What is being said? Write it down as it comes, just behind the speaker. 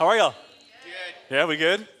How are y'all? Good. Yeah, we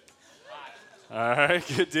good? All right,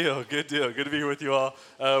 good deal. Good to be here with you all.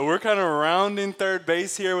 We're kind of rounding third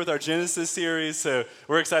base here with our Genesis series, so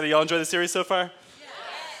we're excited. Y'all enjoy the series so far?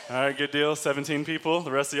 All right, good deal. 17 people. The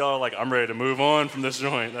rest of y'all are like, I'm ready to move on from this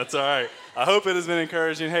joint. That's all right. I hope it has been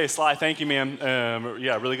encouraging. Hey, Sly, thank you, man.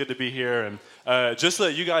 Yeah, really good to be here. And just so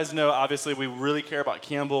that you guys know, obviously, we really care about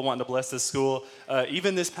Campbell, wanting to bless this school.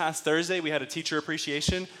 Even this past Thursday, we had a teacher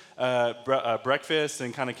appreciation breakfast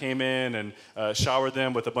and kind of came in and showered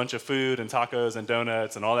them with a bunch of food and tacos and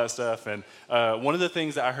donuts and all that stuff. And one of the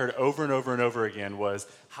things that I heard over and over and over again was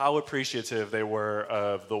how appreciative they were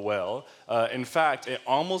of the well. In fact, it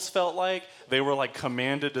almost felt like they were like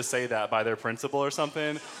commanded to say that by their principal or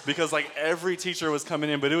something, because like every teacher was coming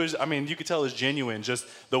in, but it was, I mean, you could tell it was genuine. Just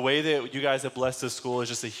the way that you guys have blessed this school is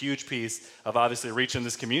just a huge piece of obviously reaching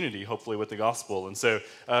this community, hopefully with the gospel. And so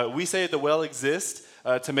we say the well exists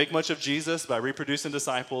to make much of Jesus by reproducing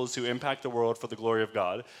disciples who impact the world for the glory of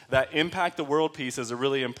God. That impact the world piece is a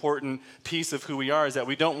really important piece of who we are, is that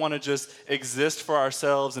we don't want to just exist for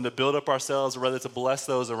ourselves and to build up ourselves, or rather to bless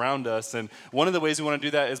those around us. And one of the ways we want to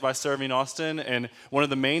do that is by serving Austin, and one of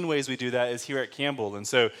the main ways we do that is here at Campbell. And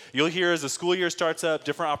so you'll hear as the school year starts up,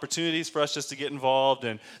 different opportunities for us just to get involved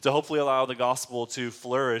and to hopefully allow the gospel to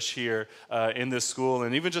flourish here in this school,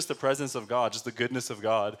 and even just the presence of God, just the goodness of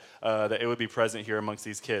God, that it would be present here amongst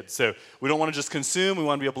these kids. So we don't want to just consume, we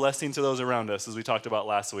want to be a blessing to those around us, as we talked about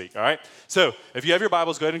last week, all right? So if you have your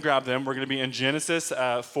Bibles, go ahead and grab them. We're going to be in Genesis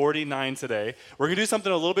 49 today. We're going to do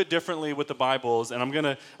something a little bit differently with the Bibles, and I'm going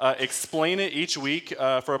to explain it each week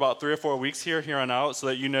for about 3 or 4 weeks here on out, so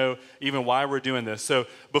that you know even why we're doing this. So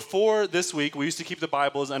before this week, we used to keep the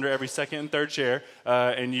Bibles under every second and third chair,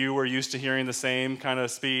 and you were used to hearing the same kind of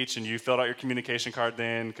speech, and you filled out your communication card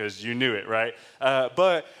then because you knew it, right?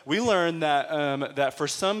 But we learned that for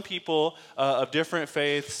some people of different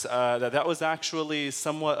faiths, that was actually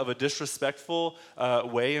somewhat of a disrespectful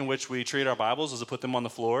way in which we treat our Bibles, was to put them on the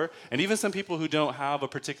floor. And even some people who don't have a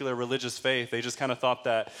particular religious faith, they just kind of thought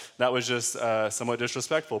that was just somewhat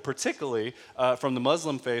disrespectful, particularly from the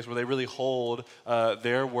Muslim faith, where they really hold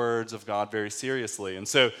their words of God very seriously. And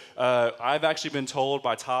so I've actually been told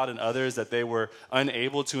by Todd and others that they were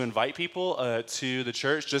unable to invite people to the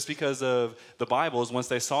church just because of the Bibles. Once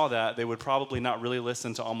they saw that, they would probably not really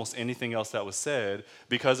listen to almost anything else that was said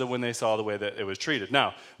because of when they saw the way that it was treated.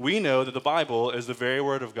 Now, we know that the Bible is the very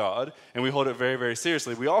word of God, and we hold it very, very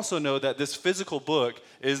seriously. We also know that this physical book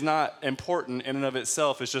is not important in and of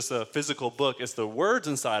itself. It's just a physical book. It's the words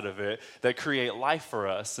inside of it that create life for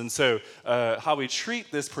us. And so how we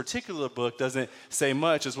treat this particular book doesn't say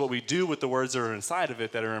much. It's what we do with the words that are inside of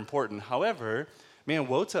it that are important. However, man,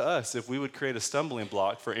 woe to us if we would create a stumbling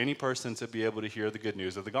block for any person to be able to hear the good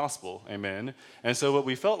news of the gospel. Amen. And so what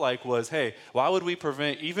we felt like was, hey, why would we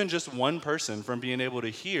prevent even just one person from being able to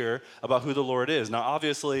hear about who the Lord is? Now,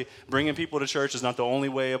 obviously, bringing people to church is not the only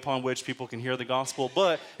way upon which people can hear the gospel,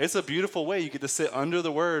 but it's a beautiful way. You get to sit under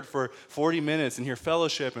the word for 40 minutes and hear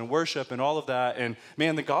fellowship and worship and all of that. And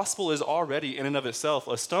man, the gospel is already in and of itself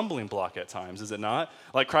a stumbling block at times, is it not?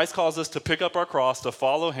 Like Christ calls us to pick up our cross, to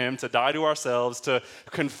follow him, to die to ourselves, to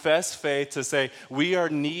confess faith, to say we are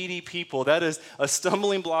needy people. That is a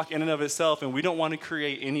stumbling block in and of itself, and we don't want to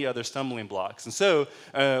create any other stumbling blocks. And so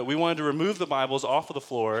we wanted to remove the Bibles off of the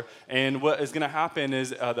floor, and what is going to happen is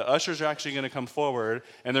the ushers are actually going to come forward,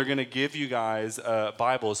 and they're going to give you guys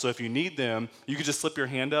Bibles. So if you need them, you can just slip your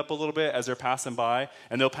hand up a little bit as they're passing by,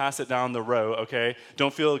 and they'll pass it down the row, okay?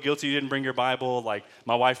 Don't feel guilty you didn't bring your Bible. Like,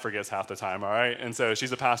 my wife forgets half the time, all right? And so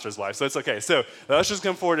she's a pastor's wife, so it's okay. So the ushers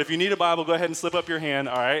come forward. If you need a Bible, go ahead and slip up your hand,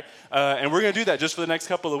 all right? And we're going to do that just for the next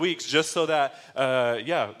couple of weeks, just so that,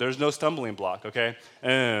 there's no stumbling block, okay?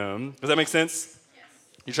 Does that make sense? Yes.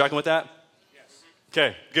 You tracking with that? Yes.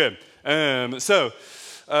 Okay, good.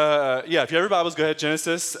 If you have your Bibles, go ahead,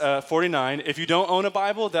 Genesis 49. If you don't own a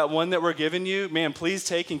Bible, that one that we're giving you, man, please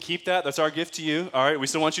take and keep that. That's our gift to you, all right? We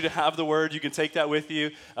still want you to have the word. You can take that with you,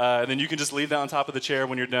 and then you can just leave that on top of the chair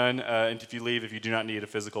when you're done, and if you do not need a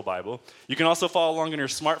physical Bible. You can also follow along on your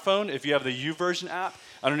smartphone. If you have the YouVersion app,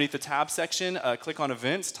 underneath the tab section, click on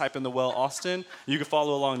events, type in the Well Austin. You can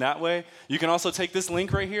follow along that way. You can also take this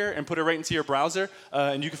link right here and put it right into your browser,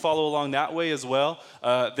 and you can follow along that way as well.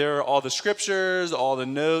 There are all the scriptures, all the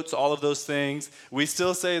notes, all of those things. We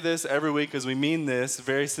still say this every week because we mean this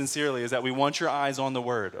very sincerely, is that we want your eyes on the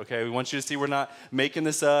word, okay? We want you to see we're not making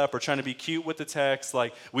this up or trying to be cute with the text.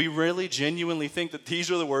 Like, we really genuinely think that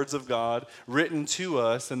these are the words of God written to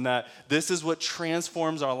us, and that this is what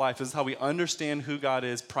transforms our life. This is how we understand who God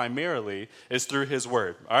is primarily, is through his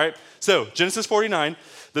word, all right? So, Genesis 49,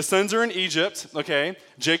 the sons are in Egypt, okay?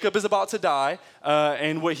 Jacob is about to die,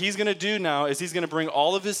 and what he's going to do now is he's going to bring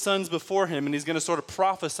all of his sons before him, and he's going to sort of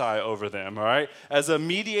prophesy over them, all right? As a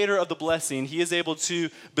mediator of the blessing, he is able to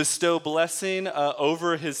bestow blessing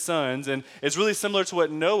over his sons, and it's really similar to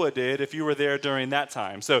what Noah did if you were there during that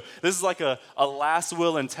time. So this is like a last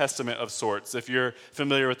will and testament of sorts, if you're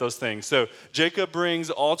familiar with those things. So Jacob brings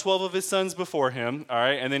all 12 of his sons before him, all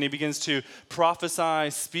right? And then he begins to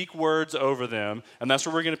prophesy, speak words over them, and that's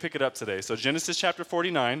where we're going to pick it up today. So Genesis chapter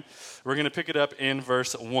 49. We're going to pick it up in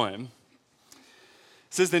verse 1. It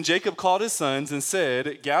says, Then Jacob called his sons and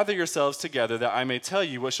said, Gather yourselves together that I may tell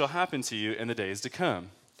you what shall happen to you in the days to come.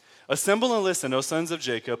 Assemble and listen, O sons of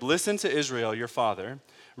Jacob. Listen to Israel, your father.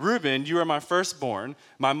 Reuben, you are my firstborn,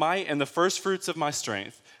 my might and the firstfruits of my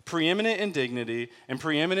strength, preeminent in dignity and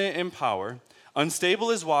preeminent in power.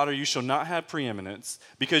 Unstable as water, you shall not have preeminence,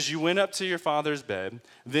 because you went up to your father's bed.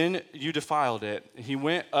 Then you defiled it. He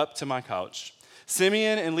went up to my couch.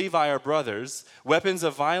 Simeon and Levi are brothers. Weapons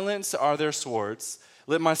of violence are their swords.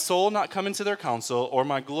 Let my soul not come into their counsel, or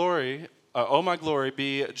my glory,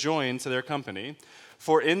 be joined to their company.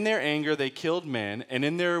 For in their anger they killed men, and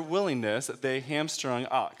in their willingness they hamstrung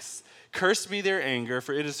ox. Cursed be their anger,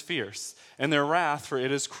 for it is fierce, and their wrath, for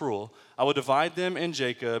it is cruel. I will divide them in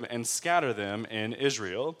Jacob and scatter them in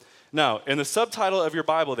Israel. Now, in the subtitle of your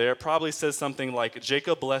Bible there, it probably says something like,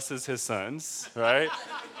 Jacob blesses his sons, right?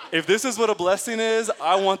 If this is what a blessing is,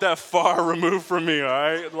 I want that far removed from me, all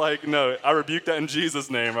right? Like, no, I rebuke that in Jesus'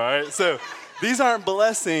 name, all right? So these aren't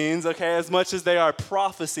blessings, okay, as much as they are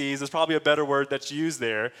prophecies is probably a better word that's used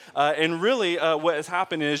there. And really what has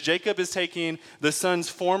happened is Jacob is taking the son's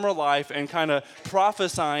former life and kind of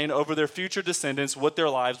prophesying over their future descendants what their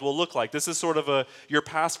lives will look like. This is sort of your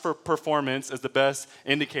past performance is the best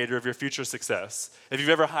indicator of your future success. If you've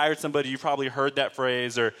ever hired somebody, you've probably heard that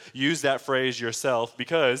phrase or used that phrase yourself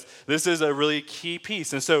because this is a really key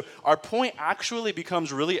piece. And so our point actually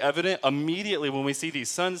becomes really evident immediately when we see these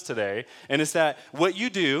sons today, and it's that what you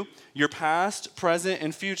do, your past, present,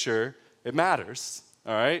 and future, it matters,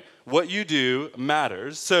 all right? What you do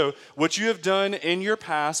matters. So what you have done in your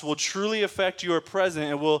past will truly affect your present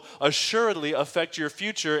and will assuredly affect your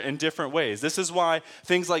future in different ways. This is why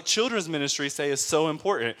things like children's ministry say is so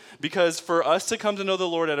important, because for us to come to know the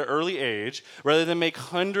Lord at an early age, rather than make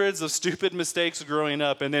hundreds of stupid mistakes growing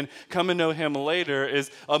up and then come and know him later,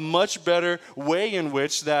 is a much better way in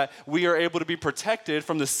which that we are able to be protected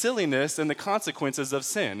from the silliness and the consequences of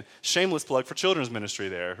sin. Shameless plug for children's ministry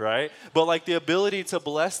there, right? But like the ability to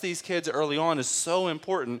bless these kids early on is so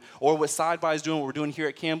important, or what Side-By is doing, what we're doing here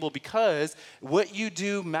at Campbell, because what you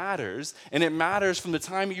do matters, and it matters from the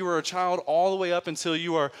time you were a child all the way up until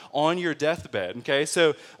you are on your deathbed, okay?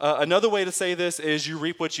 So another way to say this is you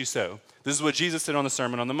reap what you sow. This is what Jesus said on the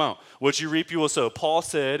Sermon on the Mount. What you reap, you will sow. Paul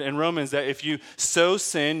said in Romans that if you sow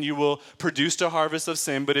sin, you will produce a harvest of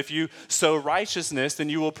sin. But if you sow righteousness, then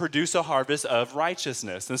you will produce a harvest of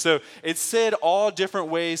righteousness. And so it's said all different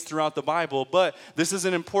ways throughout the Bible, but this is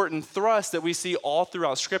an important thrust that we see all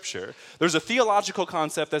throughout Scripture. There's a theological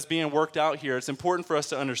concept that's being worked out here. It's important for us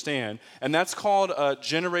to understand, and that's called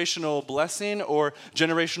generational blessing or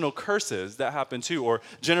generational curses that happen too, or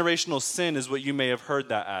generational sin is what you may have heard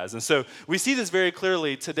that as. And so we see this very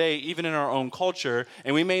clearly today, even in our own culture,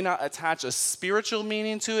 and we may not attach a spiritual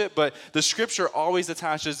meaning to it, but the Scripture always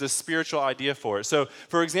attaches this spiritual idea for it. So,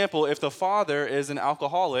 for example, if the father is an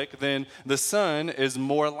alcoholic, then the son is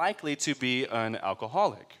more likely to be an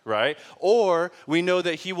alcoholic, right? Or we know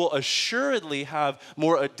that he will assuredly have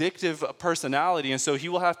more addictive personality, and so he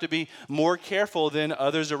will have to be more careful than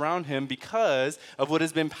others around him because of what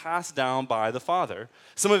has been passed down by the father.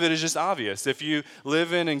 Some of it is just obvious. If you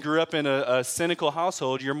live in and grew up in a cynical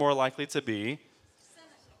household, you're more likely to be,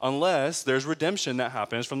 unless there's redemption that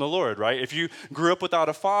happens from the Lord, right? If you grew up without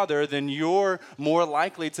a father, then you're more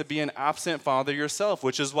likely to be an absent father yourself,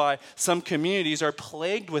 which is why some communities are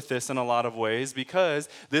plagued with this in a lot of ways, because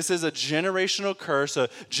this is a generational curse, a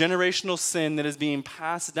generational sin that is being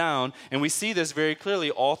passed down, and we see this very clearly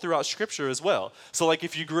all throughout Scripture as well. So like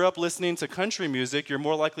if you grew up listening to country music, you're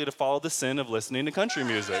more likely to follow the sin of listening to country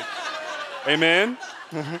music. Amen?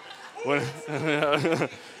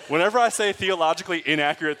 Whenever I say theologically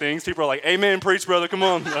inaccurate things, people are like, amen, preach, brother, come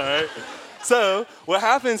on. All right. So what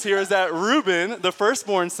happens here is that Reuben, the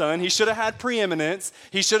firstborn son, he should have had preeminence.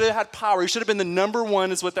 He should have had power. He should have been the number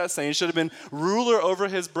one is what that's saying. He should have been ruler over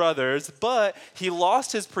his brothers, but he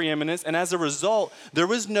lost his preeminence, and as a result, there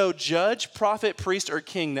was no judge, prophet, priest, or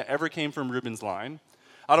king that ever came from Reuben's line.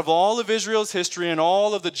 Out of all of Israel's history and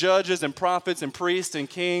all of the judges and prophets and priests and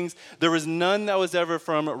kings, there was none that was ever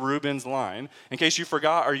from Reuben's line. In case you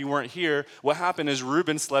forgot or you weren't here, what happened is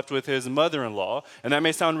Reuben slept with his mother-in-law. And that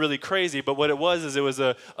may sound really crazy, but what it was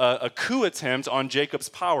a coup attempt on Jacob's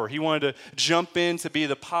power. He wanted to jump in to be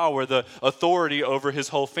the power, the authority over his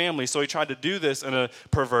whole family. So he tried to do this in a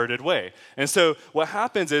perverted way. And so what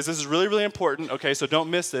happens is, this is really, really important, okay, so don't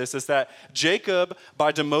miss this, is that Jacob,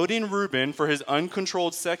 by demoting Reuben for his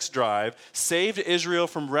uncontrolled sex drive, saved Israel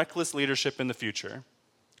from reckless leadership in the future.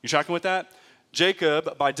 You tracking with that?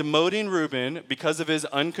 Jacob, by demoting Reuben because of his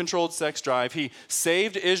uncontrolled sex drive, he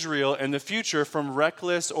saved Israel in the future from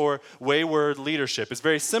reckless or wayward leadership. It's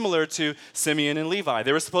very similar to Simeon and Levi.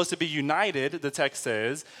 They were supposed to be united, the text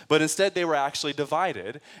says, but instead they were actually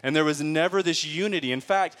divided, and there was never this unity. In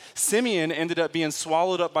fact, Simeon ended up being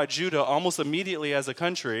swallowed up by Judah almost immediately as a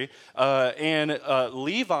country, and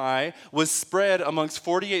Levi was spread amongst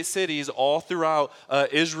 48 cities all throughout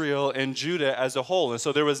Israel and Judah as a whole, and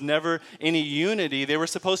so there was never any unity. They were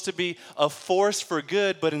supposed to be a force for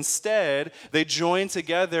good, but instead they joined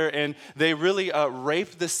together and they really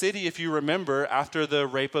raped the city, if you remember, after the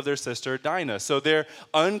rape of their sister Dinah. So their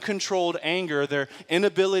uncontrolled anger, their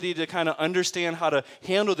inability to kind of understand how to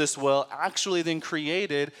handle this well, actually then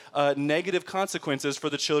created negative consequences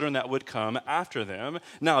for the children that would come after them.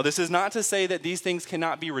 Now, this is not to say that these things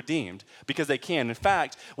cannot be redeemed, because they can. In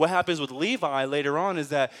fact, what happens with Levi later on is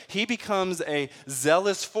that he becomes a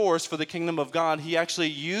zealous force for the kingdom of God. He actually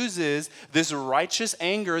uses this righteous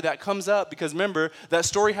anger that comes up, because remember, that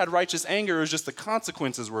story had righteous anger, it was just the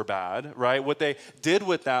consequences were bad, right? What they did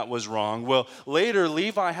with that was wrong. Well, later,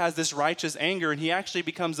 Levi has this righteous anger, and he actually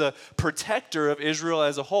becomes a protector of Israel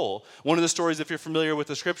as a whole. One of the stories, if you're familiar with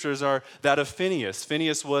the scriptures, are that of Phinehas.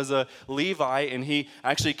 Phinehas was a Levite, and he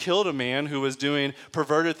actually killed a man who was doing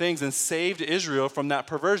perverted things and saved Israel from that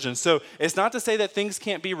perversion. So it's not to say that things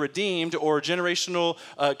can't be redeemed or generational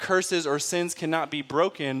curses or sins cannot be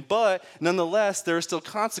broken, but nonetheless, there are still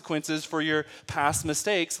consequences for your past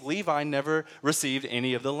mistakes. Levi never received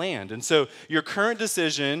any of the land. And so your current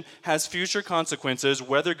decision has future consequences,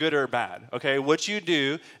 whether good or bad. Okay, what you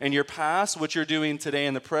do in your past, what you're doing today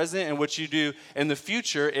in the present, and what you do in the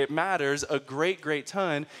future, it matters a great, great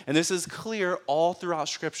ton. And this is clear all throughout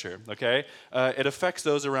Scripture. Okay, it affects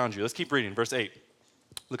those around you. Let's keep reading. Verse 8.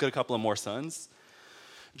 Look at a couple of more sons.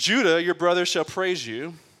 Judah, your brother shall praise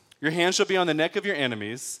you. Your hand shall be on the neck of your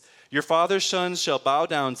enemies. Your father's sons shall bow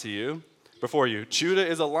down to you before you. Judah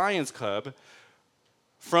is a lion's cub.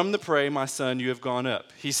 From the prey, my son, you have gone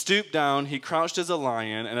up. He stooped down, he crouched as a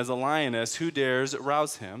lion, and as a lioness, who dares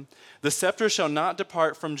rouse him? The scepter shall not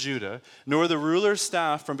depart from Judah, nor the ruler's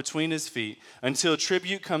staff from between his feet, until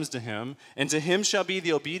tribute comes to him, and to him shall be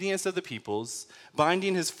the obedience of the peoples.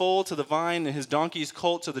 Binding his foal to the vine and his donkey's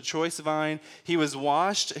colt to the choice vine, he was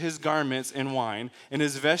washed his garments in wine, and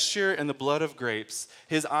his vesture in the blood of grapes.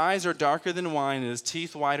 His eyes are darker than wine, and his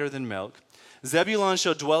teeth whiter than milk. Zebulun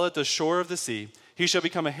shall dwell at the shore of the sea. He shall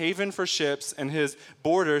become a haven for ships, and his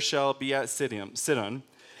border shall be at Sidon.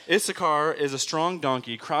 Issachar is a strong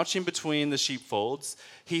donkey, crouching between the sheepfolds.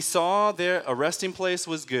 He saw there a resting place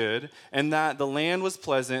was good, and that the land was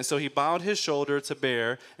pleasant, so he bowed his shoulder to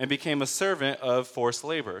bear and became a servant of forced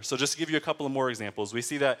labor. So just to give you a couple of more examples, we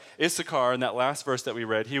see that Issachar, in that last verse that we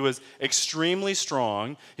read, he was extremely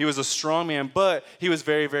strong. He was a strong man, but he was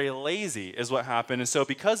very, very lazy is what happened. And so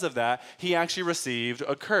because of that, he actually received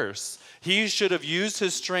a curse. He should have used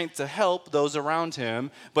his strength to help those around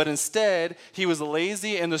him, but instead, he was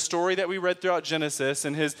lazy. In the story that we read throughout Genesis,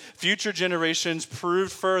 and his future generations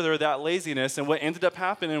proved further that laziness, and what ended up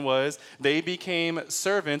happening was they became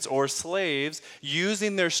servants or slaves,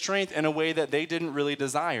 using their strength in a way that they didn't really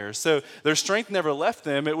desire. So their strength never left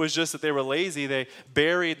them. It was just that they were lazy. They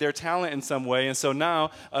buried their talent in some way, and so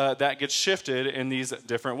now that gets shifted in these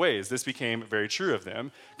different ways. This became very true of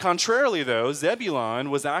them. Contrarily, though,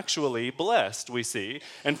 Zebulun was actually blessed, we see.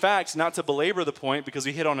 In fact, not to belabor the point because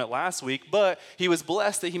we hit on it last week, but he was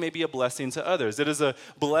blessed that he may be a blessing to others. It is a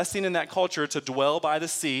blessing in that culture to dwell by the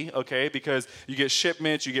sea, okay, because you get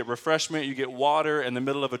shipments, you get refreshment, you get water in the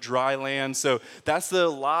middle of a dry land. So that's the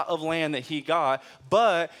lot of land that he got.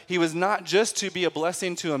 But he was not just to be a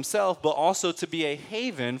blessing to himself, but also to be a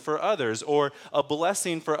haven for others, or a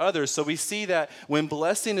blessing for others. So we see that when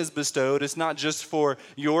blessing is bestowed, it's not just for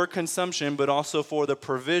your consumption, but also for the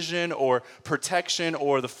provision or protection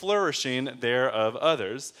or the flourishing there of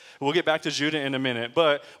others. We'll get back to Judah in a minute,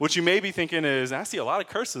 but what you may be thinking is, I see a lot of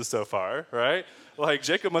curses so far, right? like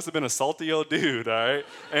Jacob must have been a salty old dude, all right?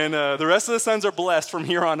 And the rest of the sons are blessed from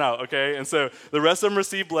here on out, okay? And so the rest of them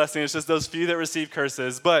receive blessing. It's just those few that receive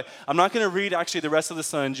curses. But I'm not going to read actually the rest of the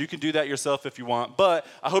sons. You can do that yourself if you want. But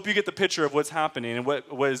I hope you get the picture of what's happening and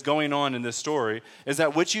what is going on in this story is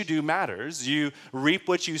that what you do matters. You reap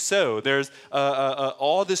what you sow. There's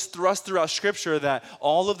all this thrust throughout Scripture that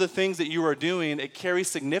all of the things that you are doing, it carries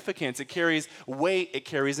significance, it carries weight, it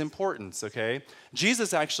carries importance, okay?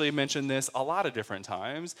 Jesus actually mentioned this a lot of different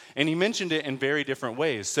times, and he mentioned it in very different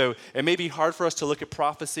ways. So it may be hard for us to look at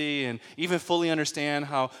prophecy and even fully understand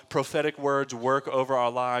how prophetic words work over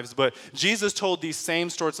our lives, but Jesus told these same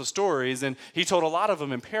sorts of stories, and he told a lot of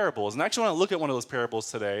them in parables. And I actually want to look at one of those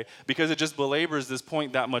parables today because it just belabors this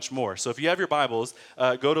point that much more. So if you have your Bibles,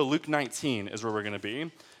 go to Luke 19 is where we're going to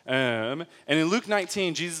be. And in Luke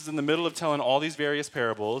 19, Jesus is in the middle of telling all these various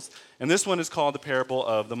parables, and this one is called the parable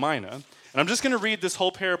of the mina. And I'm just going to read this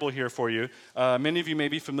whole parable here for you. Many of you may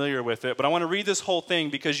be familiar with it, but I want to read this whole thing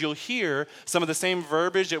because you'll hear some of the same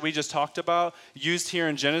verbiage that we just talked about used here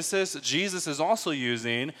in Genesis. Jesus is also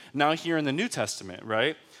using now here in the New Testament,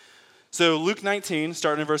 right? So Luke 19,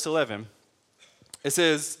 starting in verse 11, it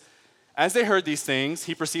says, "As they heard these things,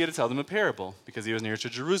 he proceeded to tell them a parable because he was near to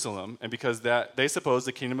Jerusalem and because that they supposed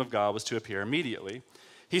the kingdom of God was to appear immediately.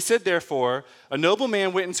 He said, therefore, a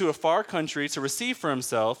nobleman went into a far country to receive for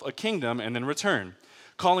himself a kingdom and then return.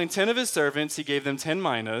 Calling 10 of his servants, he gave them 10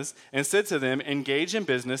 minas and said to them, engage in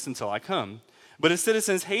business until I come. But his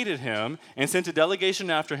citizens hated him and sent a delegation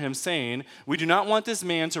after him, saying, we do not want this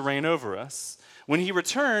man to reign over us. When he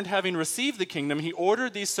returned, having received the kingdom, he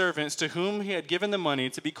ordered these servants to whom he had given the money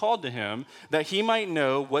to be called to him, that he might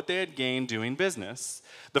know what they had gained doing business.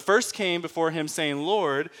 The first came before him, saying,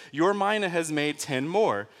 Lord, your mina has made 10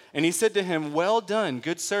 more. And he said to him, well done,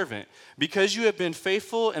 good servant. Because you have been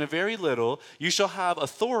faithful in a very little, you shall have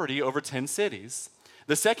authority over 10 cities.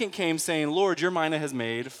 The second came, saying, Lord, your mina has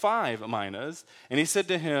made 5 minas. And he said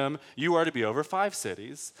to him, you are to be over 5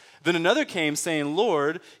 cities. Then another came, saying,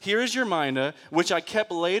 Lord, here is your mina, which I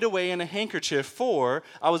kept laid away in a handkerchief, for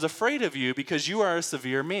I was afraid of you, because you are a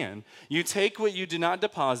severe man. You take what you did not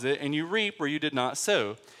deposit, and you reap where you did not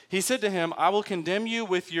sow. He said to him, I will condemn you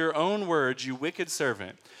with your own words, you wicked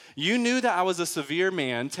servant. You knew that I was a severe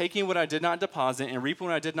man, taking what I did not deposit and reaping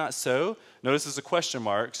what I did not sow. Notice there's a question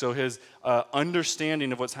mark, so his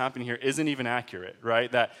understanding of what's happening here isn't even accurate,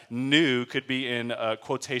 right? That knew could be in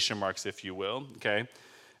quotation marks, if you will, okay?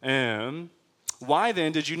 Why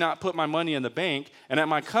then did you not put my money in the bank, and at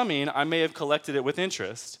my coming I may have collected it with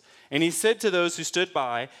interest? And he said to those who stood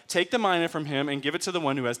by, take the mina from him and give it to the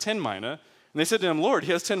one who has 10 mina. And they said to him, Lord,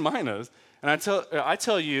 he has 10 minas. And I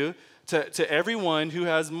tell you, to everyone who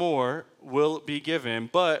has more will be given,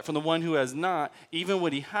 but from the one who has not, even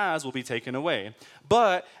what he has will be taken away.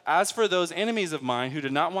 But as for those enemies of mine who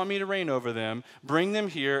did not want me to reign over them, bring them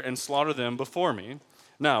here and slaughter them before me.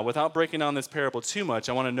 Now, without breaking down this parable too much,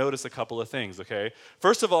 I want to notice a couple of things, okay?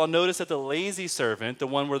 First of all, notice that the lazy servant, the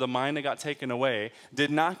one where the mina got taken away,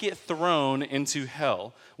 did not get thrown into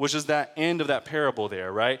hell, which is that end of that parable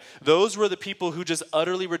there, right? Those were the people who just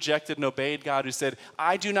utterly rejected and obeyed God, who said,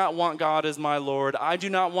 I do not want God as my Lord. I do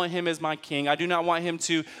not want him as my king. I do not want him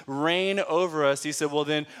to reign over us. He said, well,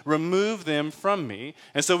 then remove them from me.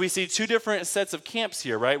 And so we see two different sets of camps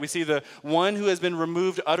here, right? We see the one who has been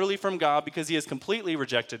removed utterly from God because he has completely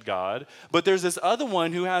rejected God. But there's this other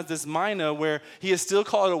one who has this mina where he is still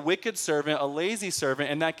called a wicked servant, a lazy servant,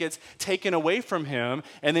 and that gets taken away from him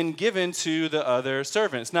and then given to the other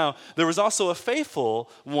servants. Now, there was also a faithful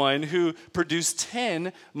one who produced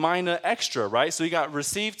 10 mina extra, right? So he got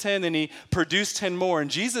received 10, then he produced 10 more.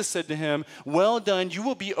 And Jesus said to him, well done, you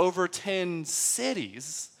will be over 10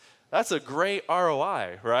 cities. That's a great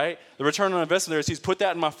ROI, right? The return on investment there is he's put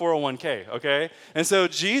that in my 401k, okay? And so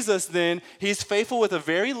Jesus then, he's faithful with a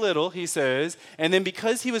very little, he says, and then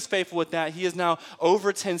because he was faithful with that, he is now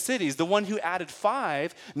over 10 cities. The one who added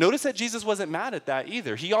 5, notice that Jesus wasn't mad at that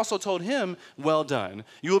either. He also told him, well done,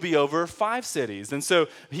 you will be over 5 cities. And so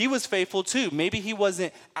he was faithful too. Maybe he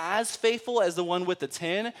wasn't as faithful as the one with the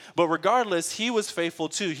 10, but regardless, he was faithful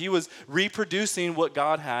too. He was reproducing what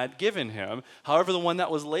God had given him. However, the one that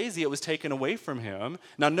was lazy, it was taken away from him.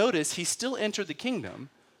 Now notice, he still entered the kingdom,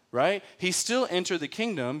 right? He still entered the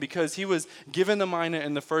kingdom because he was given the mina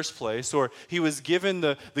in the first place, or he was given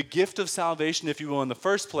the gift of salvation, if you will, in the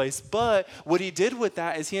first place. But what he did with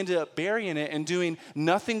that is he ended up burying it and doing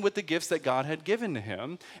nothing with the gifts that God had given to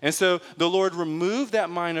him. And so the Lord removed that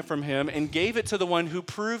mina from him and gave it to the one who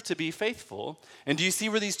proved to be faithful. And do you see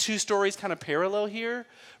where these two stories kind of parallel here?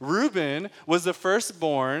 Reuben was the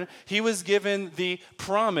firstborn. He was given the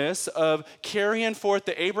promise of carrying forth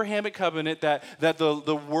the Abrahamic covenant that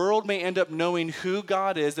the world may end up knowing who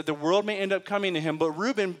God is, that the world may end up coming to him. But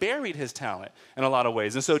Reuben buried his talent in a lot of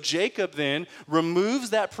ways. And so Jacob then removes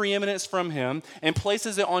that preeminence from him and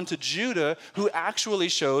places it onto Judah, who actually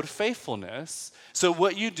showed faithfulness. So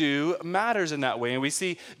what you do matters in that way. And we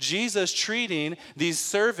see Jesus treating these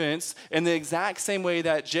servants in the exact same way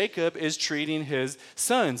that Jacob is treating his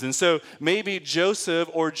sons. And so maybe Joseph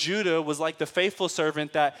or Judah was like the faithful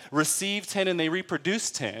servant that received 10 and they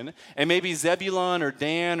reproduced 10. And maybe Zebulun or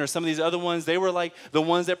Dan or some of these other ones, they were like the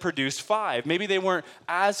ones that produced 5. Maybe they weren't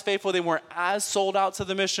as faithful, they weren't as sold out to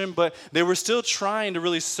the mission, but they were still trying to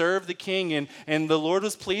really serve the king. And the Lord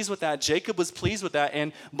was pleased with that. Jacob was pleased with that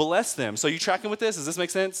and blessed them. So you tracking with this? Does this make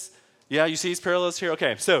sense? Yeah, you see these parallels here?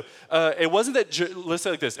 Okay, so it wasn't that, let's say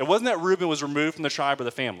it like this. It wasn't that Reuben was removed from the tribe or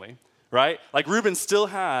the family, right? Like Reuben still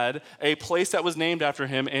had a place that was named after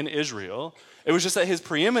him in Israel. It was just that his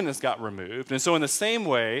preeminence got removed. And so in the same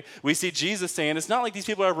way, we see Jesus saying, it's not like these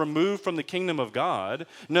people are removed from the kingdom of God.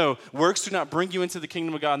 No, works do not bring you into the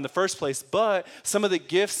kingdom of God in the first place, but some of the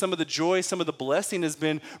gifts, some of the joy, some of the blessing has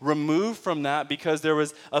been removed from that because there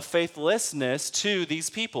was a faithlessness to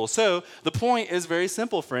these people. So the point is very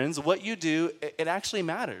simple, friends. What you do, it actually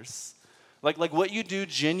matters. Like what you do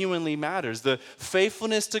genuinely matters. The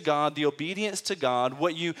faithfulness to God, the obedience to God,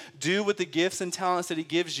 what you do with the gifts and talents that he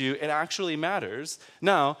gives you, it actually matters.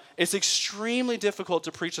 Now, it's extremely difficult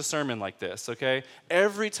to preach a sermon like this, okay?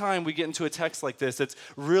 Every time we get into a text like this, it's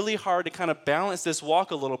really hard to kind of balance this walk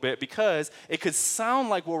a little bit because it could sound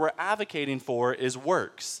like what we're advocating for is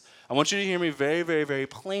works. I want you to hear me very, very, very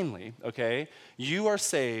plainly, okay? You are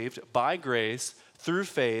saved by grace through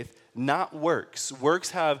faith, not works.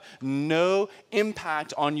 Works have no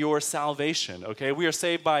impact on your salvation, okay? We are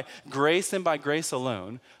saved by grace and by grace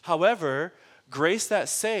alone. However, grace that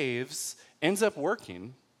saves ends up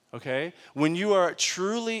working, okay? When you are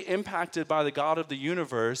truly impacted by the God of the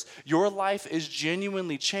universe, your life is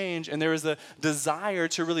genuinely changed, and there is a desire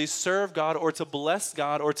to really serve God or to bless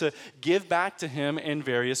God or to give back to him in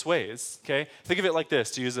various ways, okay? Think of it like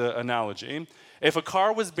this, to use an analogy. If a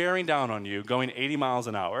car was bearing down on you going 80 miles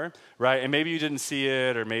an hour, right, and maybe you didn't see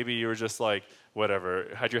it, or maybe you were just like, whatever,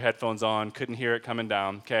 had your headphones on, couldn't hear it coming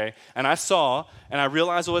down, okay? And I saw, and I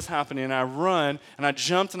realized what was happening, and I run, and I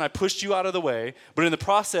jumped, and I pushed you out of the way, but in the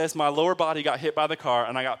process, my lower body got hit by the car,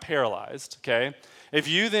 and I got paralyzed, okay? If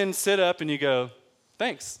you then sit up and you go,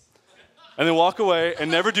 thanks, and then walk away and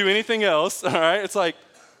never do anything else, all right, it's like,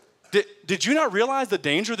 did you not realize the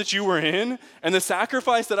danger that you were in and the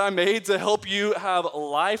sacrifice that I made to help you have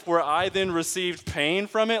life where I then received pain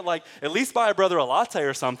from it? Like, at least buy a brother a latte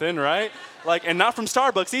or something, right? Like, and not from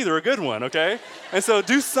Starbucks either, a good one, okay? And so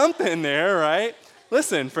do something there, right?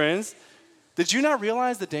 Listen, friends, did you not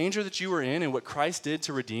realize the danger that you were in and what Christ did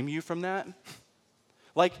to redeem you from that?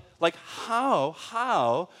 Like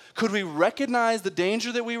how could we recognize the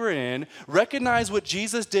danger that we were in, recognize what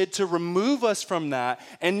Jesus did to remove us from that,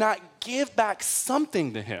 and not give back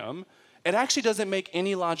something to him? It actually doesn't make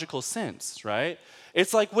any logical sense, right?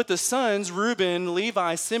 It's like with the sons, Reuben,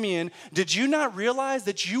 Levi, Simeon, did you not realize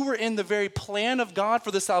that you were in the very plan of God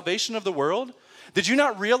for the salvation of the world? Did you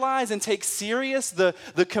not realize and take serious the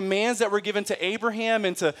commands that were given to Abraham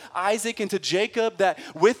and to Isaac and to Jacob, that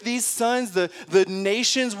with these sons, the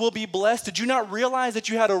nations will be blessed? Did you not realize that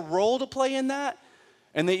you had a role to play in that?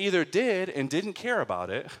 And they either did and didn't care about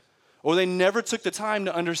it, or they never took the time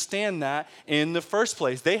to understand that in the first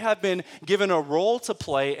place. They have been given a role to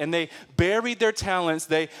play, and they buried their talents,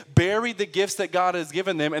 they buried the gifts that God has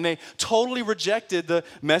given them, and they totally rejected the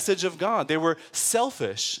message of God. They were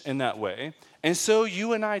selfish in that way. And so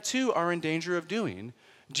you and I too are in danger of doing.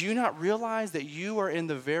 Do you not realize that you are in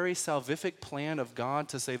the very salvific plan of God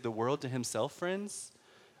to save the world to himself, friends?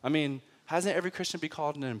 I mean, hasn't every Christian be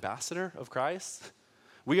called an ambassador of Christ?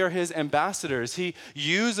 We are his ambassadors. He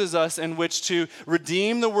uses us in which to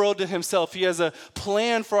redeem the world to himself. He has a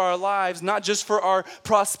plan for our lives, not just for our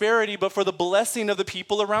prosperity, but for the blessing of the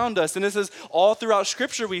people around us. And this is all throughout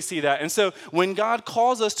Scripture we see that. And so when God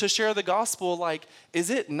calls us to share the gospel, like,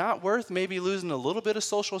 is it not worth maybe losing a little bit of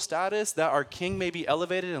social status that our king may be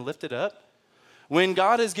elevated and lifted up? when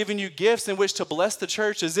God has given you gifts in which to bless the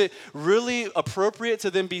church, is it really appropriate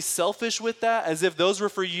to then be selfish with that as if those were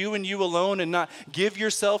for you and you alone and not give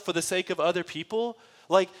yourself for the sake of other people?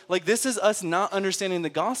 Like this is us not understanding the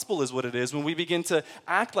gospel is what it is when we begin to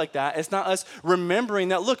act like that. It's not us remembering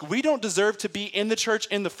that, look, we don't deserve to be in the church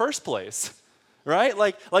in the first place. Right?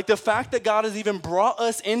 Like the fact that God has even brought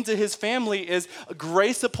us into his family is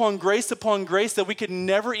grace upon grace upon grace that we could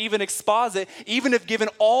never even exposit. Even if given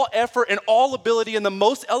all effort and all ability and the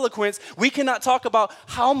most eloquence, we cannot talk about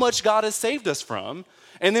how much God has saved us from.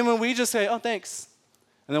 And then when we just say, oh, thanks,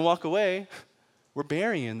 and then walk away, we're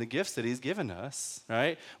burying the gifts that he's given us,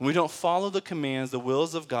 right? When we don't follow the commands, the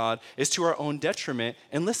wills of God, it's to our own detriment.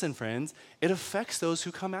 And listen, friends, it affects those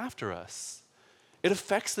who come after us. It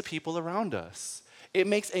affects the people around us. It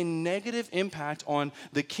makes a negative impact on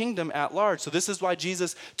the kingdom at large. So this is why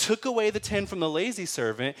Jesus took away the 10 from the lazy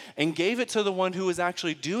servant and gave it to the one who was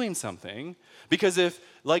actually doing something. Because if,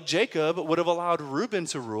 like Jacob, would have allowed Reuben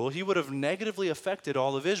to rule, he would have negatively affected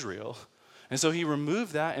all of Israel. And so he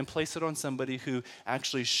removed that and placed it on somebody who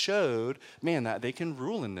actually showed, man, that they can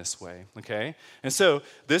rule in this way, okay? And so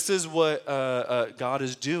this is what God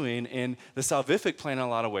is doing in the salvific plan in a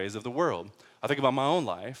lot of ways of the world. I think about my own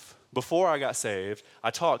life. Before I got saved,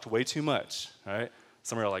 I talked way too much, right?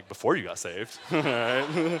 Some are like, before you got saved,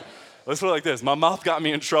 right? Let's put it like this. My mouth got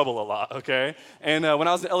me in trouble a lot, okay? And when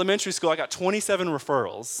I was in elementary school, I got 27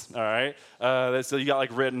 referrals, all right? So you got like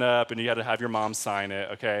written up and you had to have your mom sign it,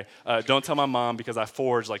 okay? Don't tell my mom because I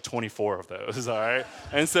forged like 24 of those, all right?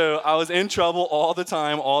 And so I was in trouble all the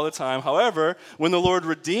time. However, when the Lord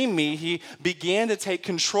redeemed me, he began to take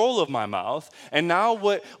control of my mouth. And now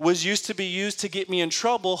what was used to be used to get me in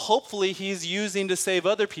trouble, hopefully he's using to save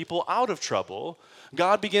other people out of trouble.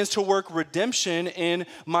 God begins to work redemption in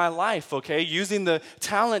my life, okay, using the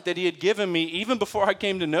talent that he had given me even before I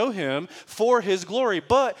came to know him for his glory.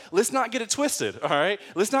 But let's not get it twisted, all right?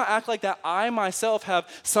 Let's not act like that I myself have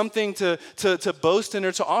something to boast in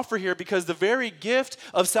or to offer here, because the very gift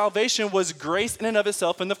of salvation was grace in and of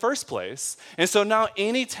itself in the first place. And so now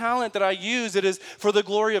any talent that I use, it is for the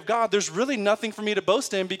glory of God. There's really nothing for me to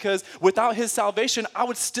boast in, because without his salvation, I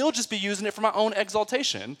would still just be using it for my own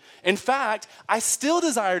exaltation. In fact, I still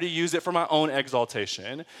desire to use it for my own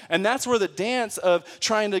exaltation. And that's where the dance of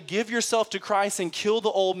trying to give yourself to Christ and kill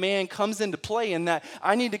the old man comes into play, in that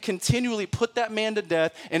I need to continually put that man to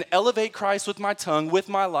death and elevate Christ with my tongue, with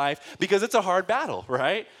my life, because it's a hard battle,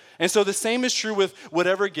 right? And so the same is true with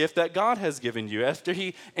whatever gift that God has given you. After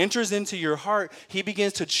he enters into your heart, he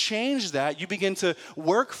begins to change that. You begin to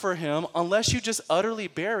work for him unless you just utterly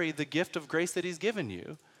bury the gift of grace that he's given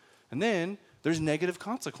you. And then there's negative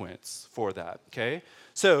consequence for that, okay?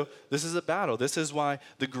 So this is a battle. This is why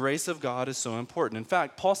the grace of God is so important. In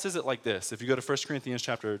fact, Paul says it like this. If you go to 1 Corinthians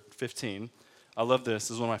chapter 15, I love this.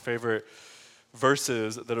 This is one of my favorite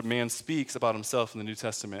verses that a man speaks about himself in the New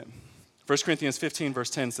Testament. 1 Corinthians 15,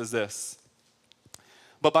 verse 10 says this: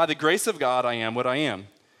 "But by the grace of God I am what I am,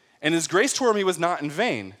 and his grace toward me was not in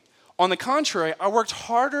vain. On the contrary, I worked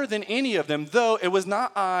harder than any of them, though it was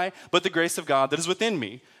not I, but the grace of God that is within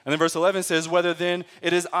me." And then verse 11 says, "Whether then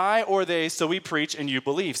it is I or they, so we preach and you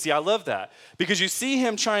believe." See, I love that, because you see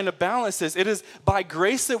him trying to balance this. It is by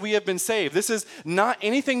grace that we have been saved. This is not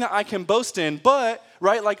anything that I can boast in, but,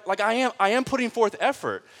 right, like I am putting forth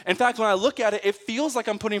effort. In fact, when I look at it, it feels like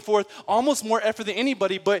I'm putting forth almost more effort than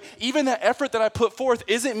anybody, but even that effort that I put forth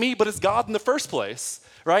isn't me, but it's God in the first place.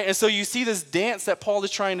 Right? And so you see this dance that Paul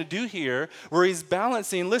is trying to do here, where he's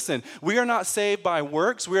balancing, listen, we are not saved by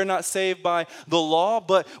works, we are not saved by the law,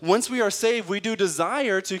 but once we are saved, we do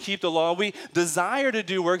desire to keep the law, we desire to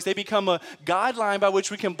do works. They become a guideline by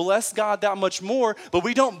which we can bless God that much more, but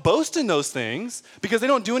we don't boast in those things because they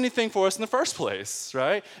don't do anything for us in the first place,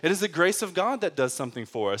 right? It is the grace of God that does something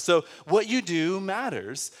for us. So what you do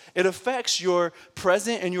matters. It affects your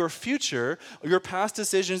present and your future. Your past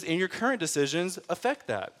decisions and your current decisions affect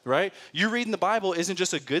that, right? You reading the Bible isn't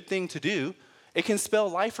just a good thing to do. It can spell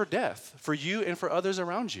life or death for you and for others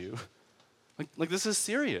around you. Like this is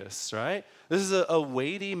serious, right? This is a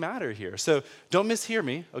weighty matter here. So don't mishear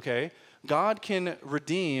me, okay? God can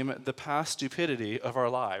redeem the past stupidity of our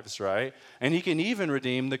lives, right? And he can even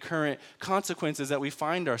redeem the current consequences that we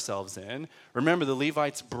find ourselves in. Remember, the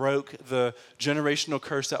Levites broke the generational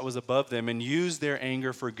curse that was above them and used their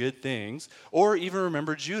anger for good things. Or even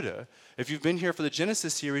remember Judah. If you've been here for the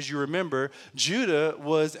Genesis series, you remember Judah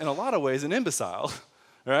was, in a lot of ways, an imbecile.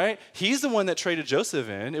 right? He's the one that traded Joseph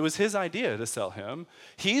in. It was his idea to sell him.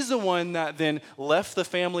 He's the one that then left the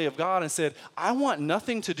family of God and said, I want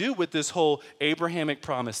nothing to do with this whole Abrahamic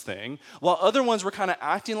promise thing. While other ones were kind of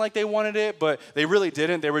acting like they wanted it, but they really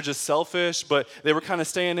didn't. They were just selfish, but they were kind of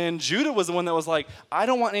staying in. Judah was the one that was like, I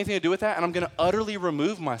don't want anything to do with that, and I'm going to utterly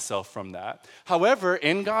remove myself from that. However,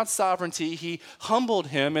 in God's sovereignty, he humbled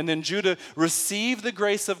him, and then Judah received the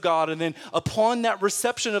grace of God, and then upon that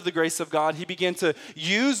reception of the grace of God, he began to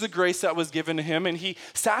use the grace that was given to him, and he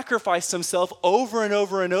sacrificed himself over and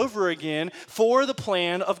over and over again for the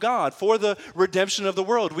plan of God, for the redemption of the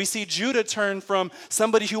world. We see Judah turn from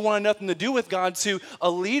somebody who wanted nothing to do with God to a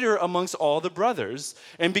leader amongst all the brothers.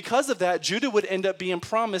 And because of that, Judah would end up being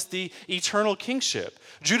promised the eternal kingship.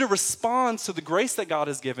 Judah responds to the grace that God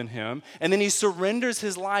has given him, and then he surrenders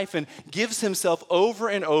his life and gives himself over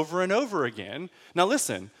and over and over again. Now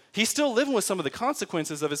listen, he's still living with some of the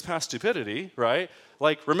consequences of his past stupidity, right?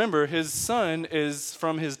 Like, remember, his son is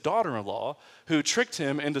from his daughter-in-law who tricked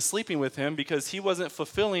him into sleeping with him because he wasn't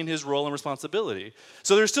fulfilling his role and responsibility.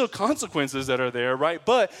 So there's still consequences that are there, right?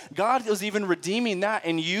 But God was even redeeming that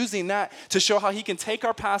and using that to show how he can take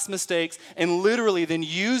our past mistakes and literally then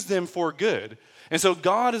use them for good. And so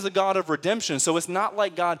God is a God of redemption. So it's not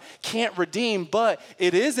like God can't redeem, but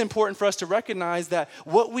it is important for us to recognize that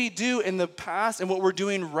what we do in the past and what we're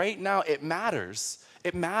doing right now, it matters.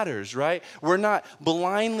 It matters, right? We're not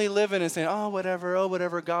blindly living and saying, oh,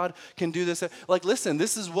 whatever, God can do this. Like, listen,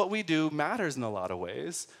 this is what we do matters in a lot of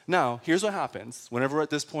ways. Now, here's what happens. Whenever we're at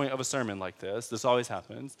this point of a sermon like this always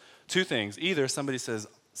happens. Two things. Either somebody says,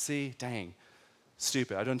 see, dang,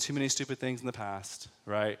 stupid. I've done too many stupid things in the past,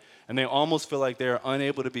 right? And they almost feel like they're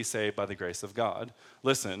unable to be saved by the grace of God.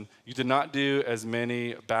 Listen, you did not do as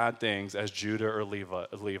many bad things as Judah or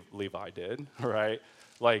Levi did, right?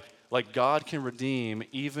 Like God can redeem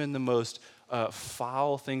even the most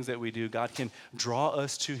foul things that we do. God can draw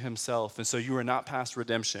us to himself. And so you are not past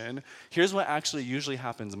redemption. Here's what actually usually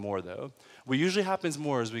happens more, though. What usually happens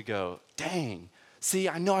more is we go, dang, see,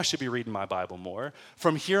 I know I should be reading my Bible more.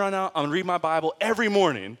 From here on out, I'm going to read my Bible every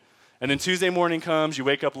morning. And then Tuesday morning comes, you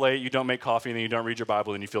wake up late, you don't make coffee, and then you don't read your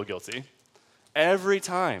Bible, and you feel guilty. Every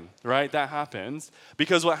time, right, that happens.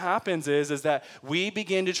 Because what happens is that we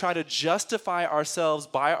begin to try to justify ourselves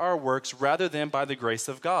by our works rather than by the grace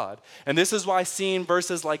of God. And this is why seeing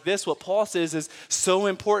verses like this, what Paul says, is so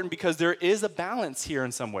important, because there is a balance here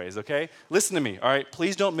in some ways, okay? Listen to me, all right?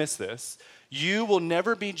 Please don't miss this. You will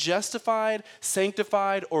never be justified,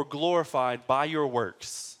 sanctified, or glorified by your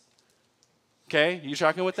works. Okay, you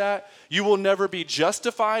tracking with that? You will never be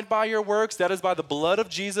justified by your works. That is by the blood of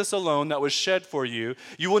Jesus alone that was shed for you.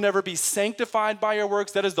 You will never be sanctified by your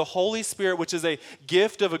works. That is the Holy Spirit, which is a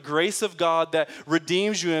gift of a grace of God that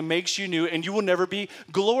redeems you and makes you new. And you will never be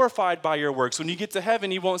glorified by your works. When you get to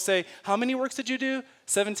heaven, he won't say, how many works did you do?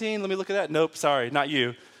 17? Let me look at that. Nope, sorry, not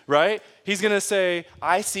you, right? He's going to say,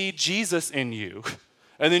 I see Jesus in you.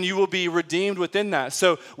 And then you will be redeemed within that.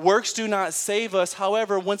 So works do not save us.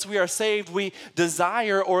 However, once we are saved, we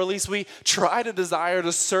desire, or at least we try to desire,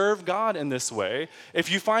 to serve God in this way.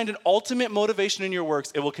 If you find an ultimate motivation in your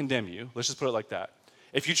works, it will condemn you. Let's just put it like that.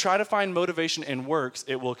 If you try to find motivation in works,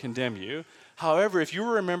 it will condemn you. However, if you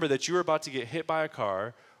remember that you are about to get hit by a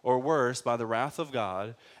car, or worse, by the wrath of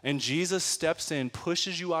God, and Jesus steps in,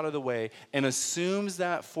 pushes you out of the way, and assumes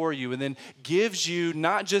that for you, and then gives you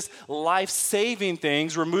not just life-saving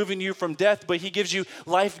things, removing you from death, but he gives you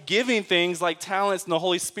life-giving things like talents and the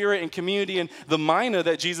Holy Spirit and community and the mina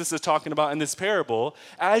that Jesus is talking about in this parable.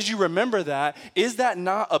 As you remember that, is that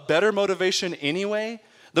not a better motivation anyway?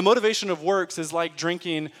 The motivation of works is like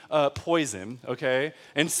drinking poison, okay?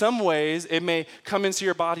 In some ways, it may come into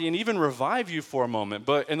your body and even revive you for a moment,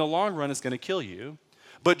 but in the long run, it's going to kill you.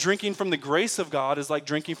 But drinking from the grace of God is like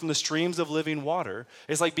drinking from the streams of living water.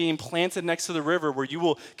 It's like being planted next to the river where you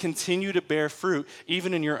will continue to bear fruit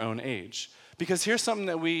even in your own age. Because here's something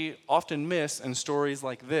that we often miss in stories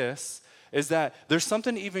like this, is that there's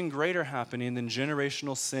something even greater happening than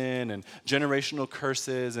generational sin and generational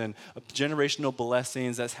curses and generational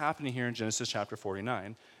blessings that's happening here in Genesis chapter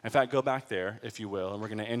 49. In fact, go back there, if you will, and we're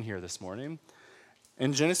going to end here this morning.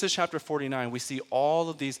 In Genesis chapter 49, we see all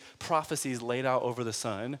of these prophecies laid out over the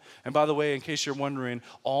Son. And by the way, in case you're wondering,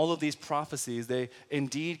 all of these prophecies, they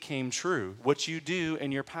indeed came true. What you do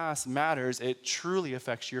in your past matters. It truly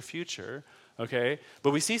affects your future, okay?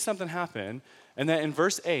 But we see something happen, and that in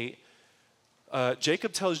verse 8,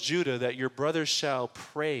 Jacob tells Judah that your brothers shall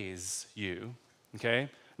praise you, okay?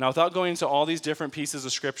 Now, without going into all these different pieces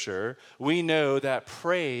of scripture, we know that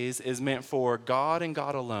praise is meant for God and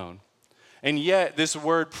God alone. And yet, this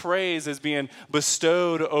word praise is being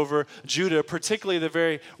bestowed over Judah, particularly the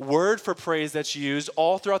very word for praise that's used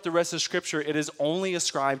all throughout the rest of Scripture. It is only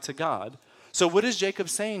ascribed to God. So, what is Jacob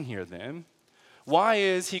saying here then? Why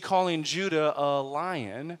is he calling Judah a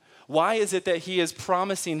lion? Why is it that he is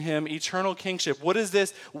promising him eternal kingship? What is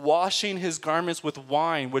this washing his garments with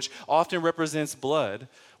wine, which often represents blood?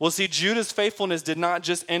 Well, see, Judah's faithfulness did not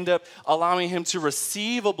just end up allowing him to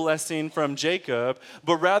receive a blessing from Jacob,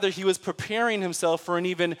 but rather he was preparing himself for an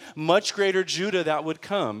even much greater Judah that would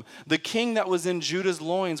come. The king that was in Judah's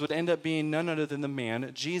loins would end up being none other than the man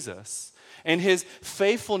Jesus. And his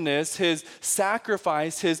faithfulness, his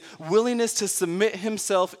sacrifice, his willingness to submit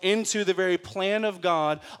himself into the very plan of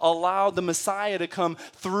God allowed the Messiah to come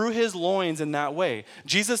through his loins in that way.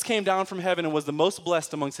 Jesus came down from heaven and was the most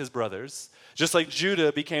blessed amongst his brothers, just like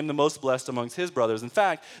Judah became the most blessed amongst his brothers. In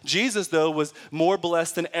fact, Jesus, though, was more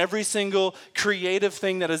blessed than every single creative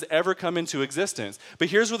thing that has ever come into existence. But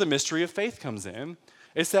here's where the mystery of faith comes in.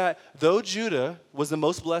 It's that though Judah was the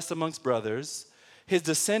most blessed amongst brothers, his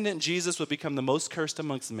descendant, Jesus, would become the most cursed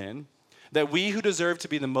amongst men, that we who deserve to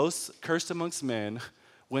be the most cursed amongst men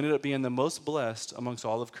would end up being the most blessed amongst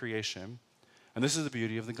all of creation. And this is the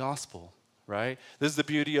beauty of the gospel, right? This is the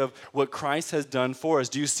beauty of what Christ has done for us.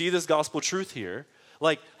 Do you see this gospel truth here?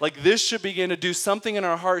 Like this should begin to do something in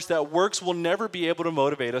our hearts that works will never be able to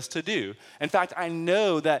motivate us to do. In fact, I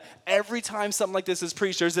know that every time something like this is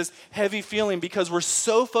preached, there's this heavy feeling because we're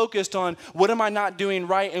so focused on what am I not doing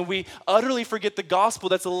right, and we utterly forget the gospel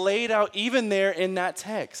that's laid out even there in that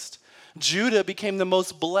text. Judah became the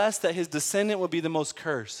most blessed, that his descendant would be the most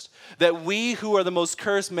cursed. That we who are the most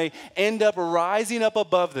cursed may end up rising up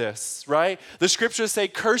above this, right? The scriptures say,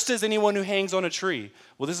 cursed is anyone who hangs on a tree.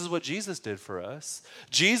 Well, this is what Jesus did for us.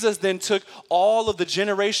 Jesus then took all of the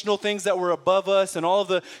generational things that were above us and all of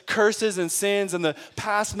the curses and sins and the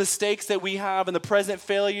past mistakes that we have and the present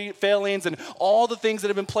failings and all the things that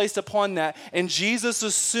have been placed upon that. And Jesus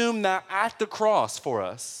assumed that at the cross for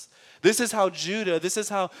us. This is how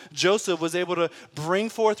Joseph was able to bring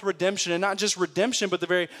forth redemption, and not just redemption, but the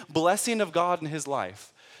very blessing of God in his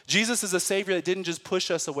life. Jesus is a Savior that didn't just push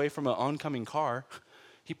us away from an oncoming car.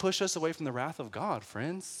 He pushed us away from the wrath of God,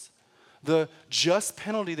 friends. The just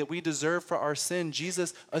penalty that we deserve for our sin,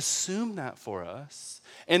 Jesus assumed that for us.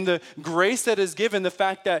 And the grace that is given, the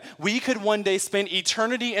fact that we could one day spend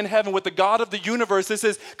eternity in heaven with the God of the universe, this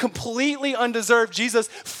is completely undeserved. Jesus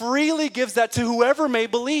freely gives that to whoever may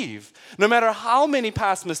believe. No matter how many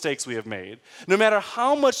past mistakes we have made, no matter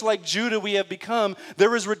how much like Judah we have become,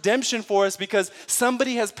 there is redemption for us because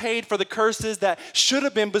somebody has paid for the curses that should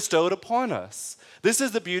have been bestowed upon us. This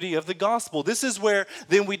is the beauty of the gospel. This is where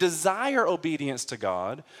then we desire obedience to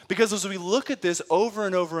God, because as we look at this over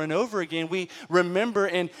and over and over again, we remember,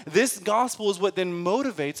 and this gospel is what then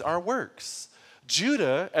motivates our works.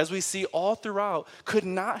 Judah, as we see all throughout, could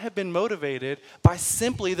not have been motivated by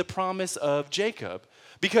simply the promise of Jacob.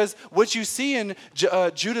 Because what you see in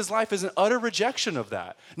Judah's life is an utter rejection of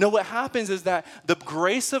that. No, what happens is that the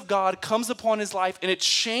grace of God comes upon his life and it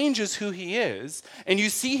changes who he is. And you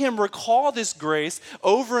see him recall this grace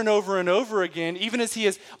over and over and over again. Even as he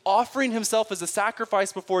is offering himself as a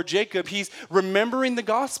sacrifice before Jacob, he's remembering the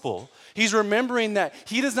gospel. He's remembering that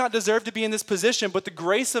he does not deserve to be in this position, but the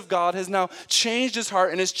grace of God has now changed his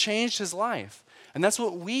heart and has changed his life. And that's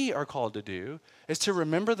what we are called to do, is to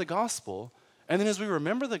remember the gospel. And then as we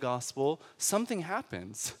remember the gospel, something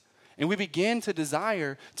happens. And we begin to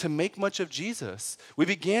desire to make much of Jesus. We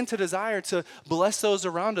begin to desire to bless those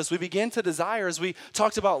around us. We begin to desire, as we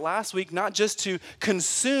talked about last week, not just to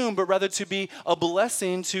consume, but rather to be a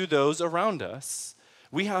blessing to those around us.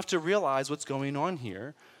 We have to realize what's going on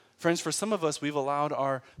here. Friends, for some of us, we've allowed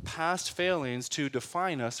our past failings to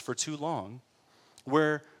define us for too long.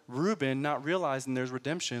 We're Reuben, not realizing there's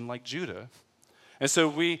redemption like Judah. And so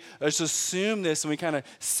we just assume this and we kind of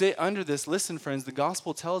sit under this. Listen, friends, the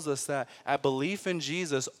gospel tells us that at belief in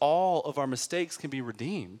Jesus, all of our mistakes can be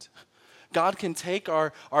redeemed. God can take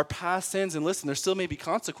our past sins, and listen, there still may be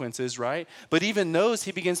consequences, right? But even those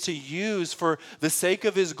he begins to use for the sake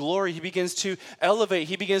of his glory. He begins to elevate.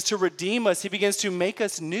 He begins to redeem us. He begins to make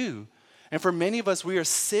us new. And for many of us, we are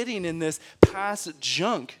sitting in this past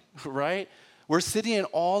junk, right? We're sitting in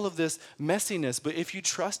all of this messiness, but if you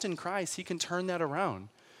trust in Christ, he can turn that around.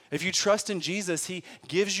 If you trust in Jesus, he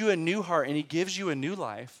gives you a new heart and he gives you a new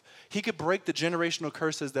life. He could break the generational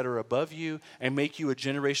curses that are above you and make you a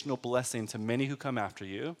generational blessing to many who come after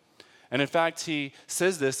you. And in fact, he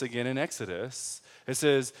says this again in Exodus. It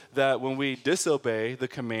says that when we disobey the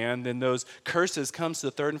command, then those curses come to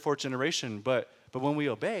the third and fourth generation. But when we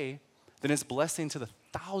obey, then it's blessing to the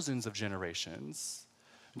thousands of generations.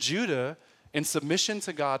 Judah And submission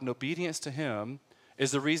to God and obedience to him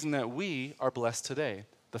is the reason that we are blessed today,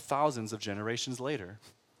 the thousands of generations later.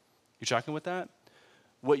 You tracking with that?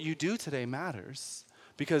 What you do today matters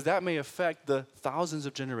because that may affect the thousands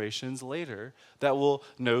of generations later that will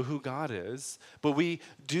know who God is. But we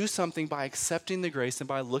do something by accepting the grace and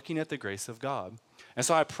by looking at the grace of God. And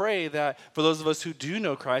so I pray that for those of us who do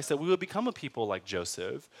know Christ, that we would become a people like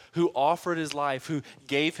Joseph, who offered his life, who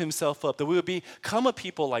gave himself up, that we would become a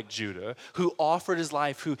people like Judah, who offered his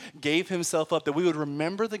life, who gave himself up, that we would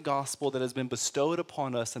remember the gospel that has been bestowed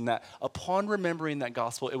upon us, and that upon remembering that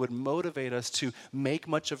gospel, it would motivate us to make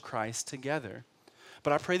much of Christ together.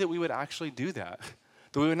 But I pray that we would actually do that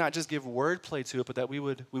we would not just give wordplay to it, but that we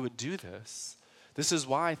would do this. This is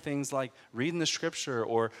why things like reading the scripture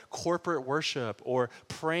or corporate worship or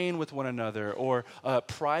praying with one another or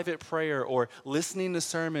private prayer or listening to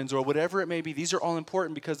sermons or whatever it may be, these are all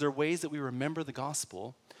important because they're ways that we remember the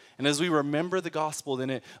gospel. And as we remember the gospel, then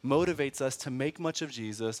it motivates us to make much of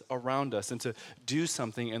Jesus around us and to do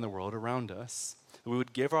something in the world around us. We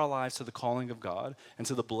would give our lives to the calling of God and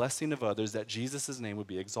to the blessing of others, that Jesus' name would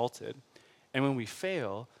be exalted. And when we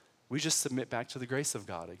fail, we just submit back to the grace of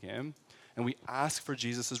God again. And we ask for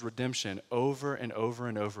Jesus' redemption over and over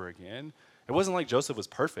and over again. It wasn't like Joseph was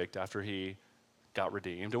perfect after he got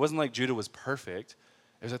redeemed. It wasn't like Judah was perfect.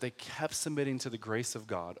 It was that they kept submitting to the grace of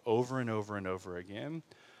God over and over and over again.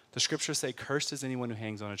 The scriptures say, cursed is anyone who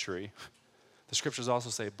hangs on a tree. The scriptures also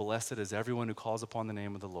say, blessed is everyone who calls upon the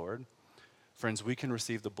name of the Lord. Friends, we can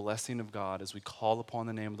receive the blessing of God as we call upon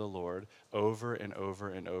the name of the Lord over and over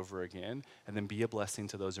and over again, and then be a blessing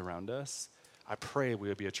to those around us. I pray we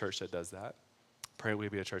would be a church that does that. Pray we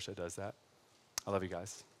would be a church that does that. I love you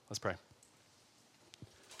guys. Let's pray.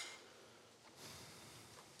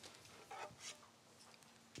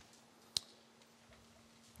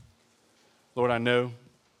 Lord, I know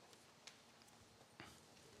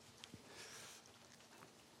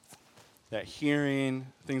that hearing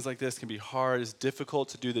things like this can be hard. It's difficult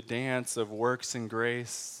to do the dance of works and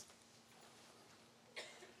grace.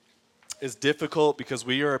 It's difficult because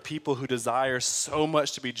we are a people who desire so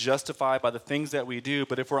much to be justified by the things that we do.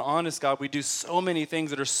 But if we're honest, God, we do so many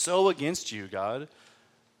things that are so against you, God.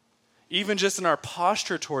 Even just in our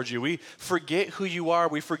posture towards you, we forget who you are.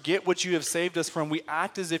 We forget what you have saved us from. We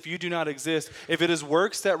act as if you do not exist. If it is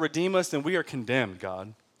works that redeem us, then we are condemned,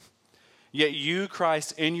 God. Yet you,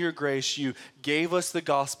 Christ, in your grace, you gave us the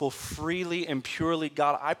gospel freely and purely.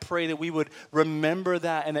 God, I pray that we would remember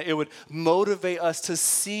that and that it would motivate us to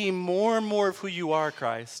see more and more of who you are,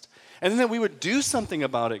 Christ. And then that we would do something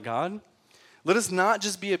about it, God. Let us not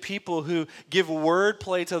just be a people who give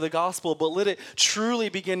wordplay to the gospel, but let it truly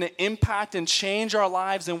begin to impact and change our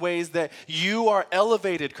lives in ways that you are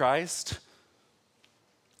elevated, Christ.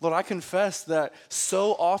 Lord, I confess that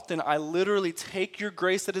so often I literally take your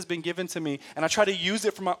grace that has been given to me and I try to use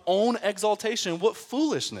it for my own exaltation. What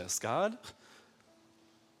foolishness, God.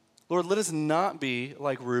 Lord, let us not be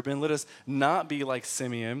like Reuben. Let us not be like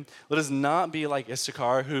Simeon. Let us not be like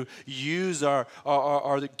Issachar, who use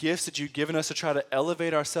the gifts that you've given us to try to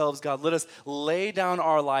elevate ourselves. God, let us lay down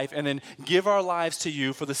our life and then give our lives to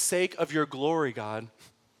you for the sake of your glory, God.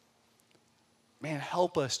 Man,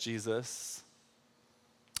 help us, Jesus.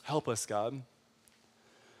 Help us, God.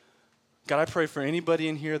 God, I pray for anybody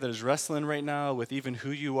in here that is wrestling right now with even who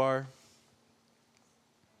you are.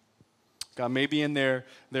 God, maybe in their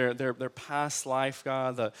past life,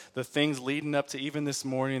 God, the things leading up to even this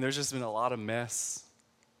morning, there's just been a lot of mess.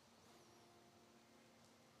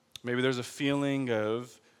 Maybe there's a feeling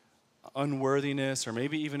of unworthiness, or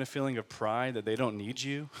maybe even a feeling of pride that they don't need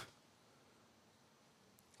you.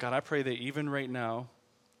 God, I pray that even right now,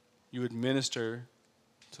 you would minister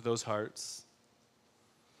to those hearts,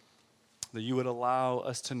 that you would allow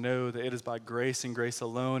us to know that it is by grace and grace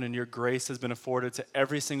alone, and your grace has been afforded to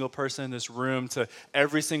every single person in this room, to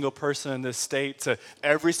every single person in this state, to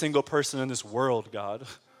every single person in this world, God.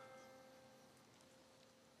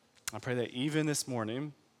 I pray that even this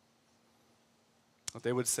morning, that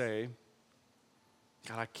they would say,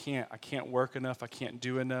 God, I can't work enough, I can't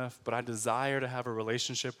do enough, but I desire to have a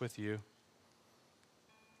relationship with you.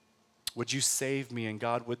 Would you save me? And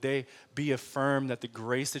God, would they be affirmed that the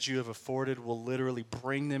grace that you have afforded will literally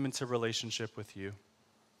bring them into relationship with you?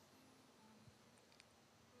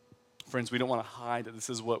 Friends, we don't want to hide that this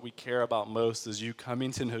is what we care about most, is you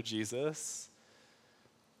coming to know Jesus.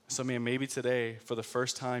 So man, maybe today, for the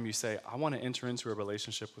first time, you say, I want to enter into a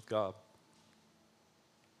relationship with God.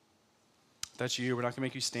 If that's you. We're not going to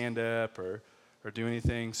make you stand up or do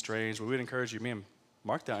anything strange, but we would encourage you, man,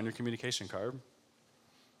 mark that on your communication card.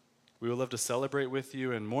 We would love to celebrate with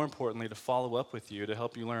you and, more importantly, to follow up with you to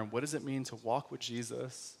help you learn what does it mean to walk with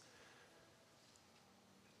Jesus.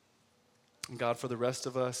 And God, for the rest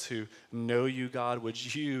of us who know you, God,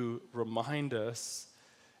 would you remind us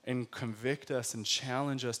and convict us and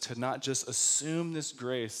challenge us to not just assume this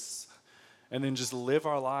grace and then just live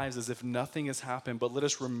our lives as if nothing has happened, but let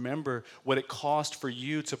us remember what it cost for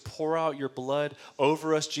you to pour out your blood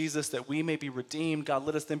over us, Jesus, that we may be redeemed. God,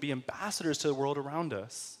 let us then be ambassadors to the world around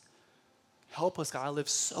us. Help us, God. I live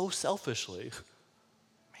so selfishly.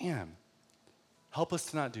 Man, help us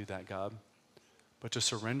to not do that, God, but to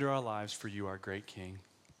surrender our lives for you, our great King.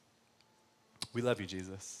 We love you,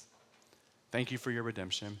 Jesus. Thank you for your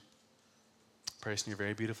redemption. Praise in your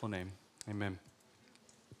very beautiful name. Amen.